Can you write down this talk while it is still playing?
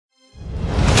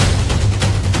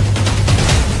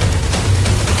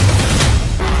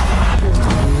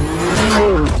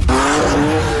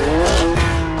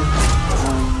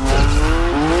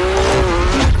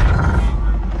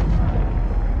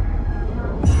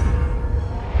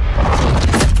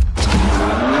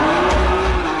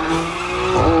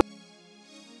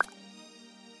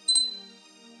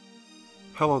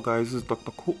Hello guys, this is Dr.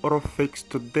 Cool Auto Fix.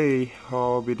 Today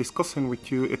I'll be discussing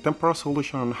with you a temporary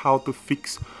solution on how to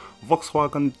fix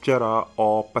Volkswagen Jetta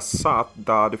or Passat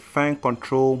that the fan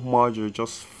control module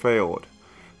just failed.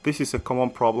 This is a common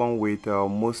problem with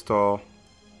most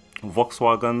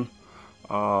Volkswagen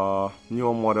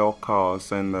newer model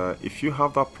cars, and if you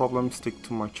have that problem, stick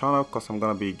to my channel because I'm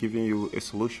going to be giving you a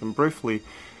solution briefly,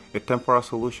 a temporary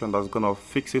solution that's going to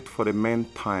fix it for the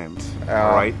meantime.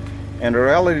 Alright. And the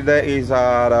reality there is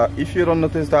that if you don't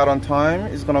notice that on time,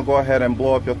 it's going to go ahead and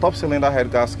blow up your top cylinder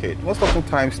head gasket. Most of the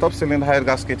time, top cylinder head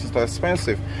gasket is too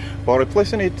expensive, but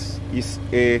replacing it is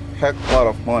a heck lot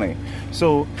of money.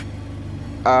 So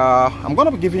I'm going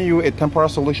to be giving you a temporary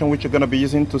solution which you're going to be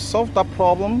using to solve that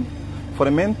problem for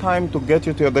the meantime, to get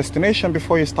you to your destination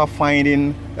before you start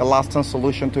finding a lasting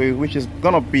solution to it, which is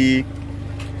going to be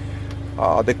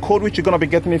the code which you're going to be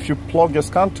getting if you plug your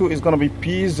scan to is going to be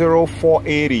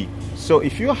P0480. So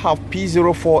if you have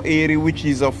P0480, which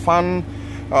is a fan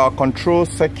control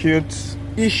circuit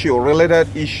issue,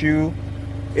 related issue,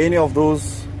 any of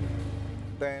those,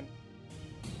 then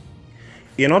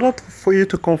in order for you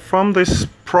to confirm this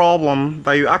problem,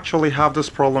 that you actually have this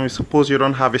problem, suppose you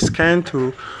don't have a scan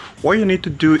tool, what you need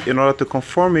to do in order to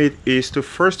confirm it is to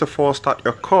first of all start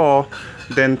your car,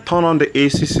 then turn on the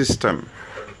AC system.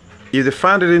 If the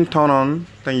fan didn't turn on,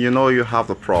 then you know you have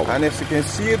the problem. And as you can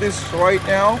see this right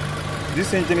now,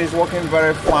 this engine is working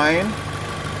very fine.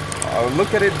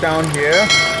 Look at it down here.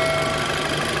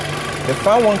 The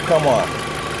fan won't come on.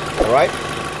 Alright?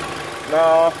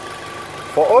 Now,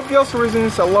 for obvious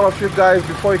reasons, a lot of you guys,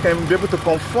 before you can be able to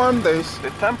confirm this, the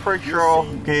temperature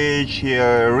gauge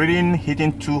here reading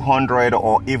hitting 200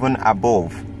 or even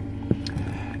above.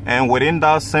 And within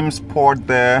that same spot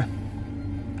there,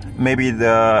 maybe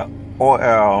the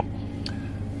oil,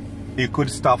 it could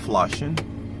start flashing.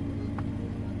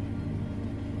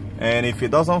 And if it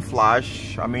doesn't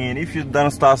flash, I mean, if you don't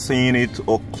start seeing it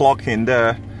or clocking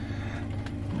there,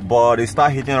 but it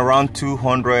start hitting around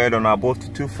 200 and above to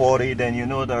 240, then you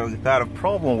know that you got a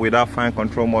problem with that fan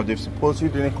control module. Suppose you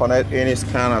didn't connect any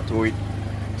scanner to it.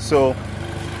 So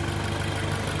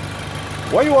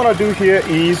what you want to do here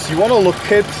is you want to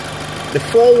locate the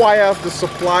 4 wires to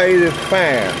supply the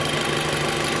fan.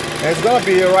 And it's gonna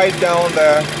be right down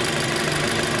there.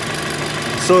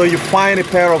 So you find a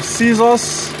pair of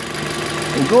scissors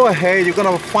and go ahead, you're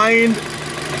gonna find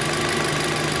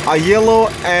a yellow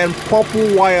and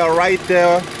purple wire right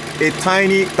there. A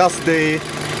tiny, that's the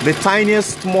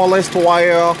tiniest, smallest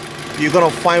wire you're gonna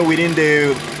find within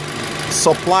the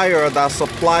supplier that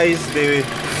supplies the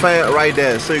fan right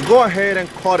there. So you go ahead and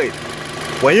cut it.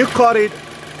 When you cut it,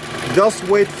 just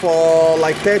wait for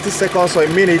like 30 seconds or a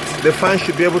minute, the fan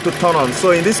should be able to turn on.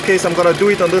 So in this case, I'm gonna do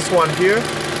it on this one here.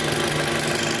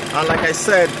 And like I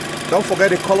said, don't forget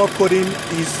the color coding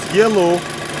is yellow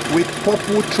with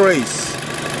purple trace.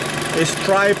 A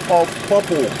stripe of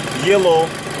purple, yellow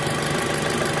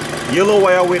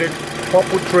wire with a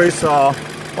purple trace.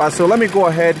 So let me go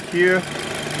ahead here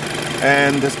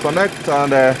and disconnect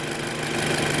and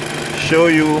show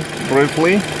you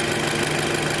briefly.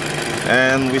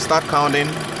 And we start counting.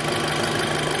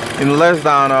 In less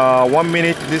than 1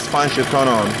 minute, this fan should turn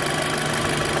on.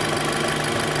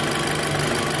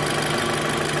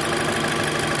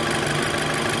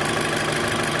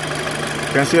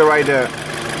 You can see it right there.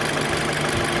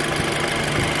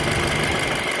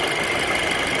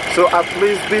 So at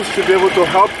least this should be able to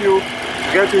help you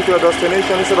get you to your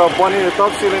destination instead of burning the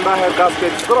top cylinder head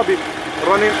gasket. It's going to be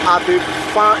running at the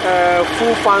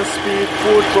full fan speed,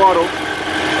 full throttle.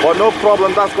 But no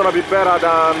problem, that's gonna be better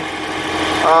than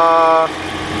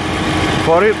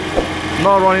for it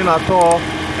not running at all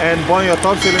and burn your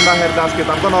top cylinder head gasket.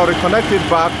 I'm gonna reconnect it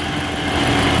back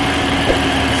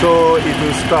so it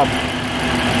will stop.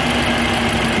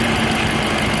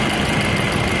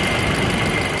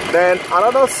 Then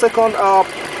another second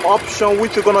option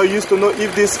which you're gonna use to know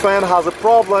if this fan has a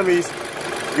problem is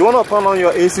you wanna turn on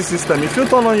your AC system. If you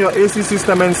turn on your AC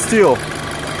system and still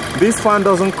this fan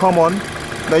doesn't come on,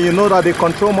 then you know that the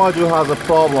control module has a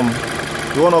problem.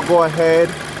 You want to go ahead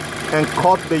and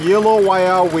cut the yellow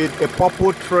wire with a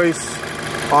purple trace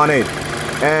on it,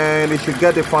 and it should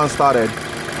get the fan started.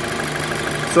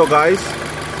 So guys,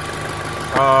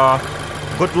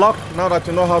 good luck. Now that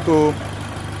you know how to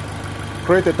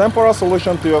create a temporary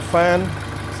solution to your fan,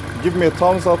 give me a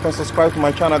thumbs up and subscribe to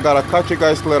my channel. Gotta catch you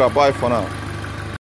guys later. Bye for now.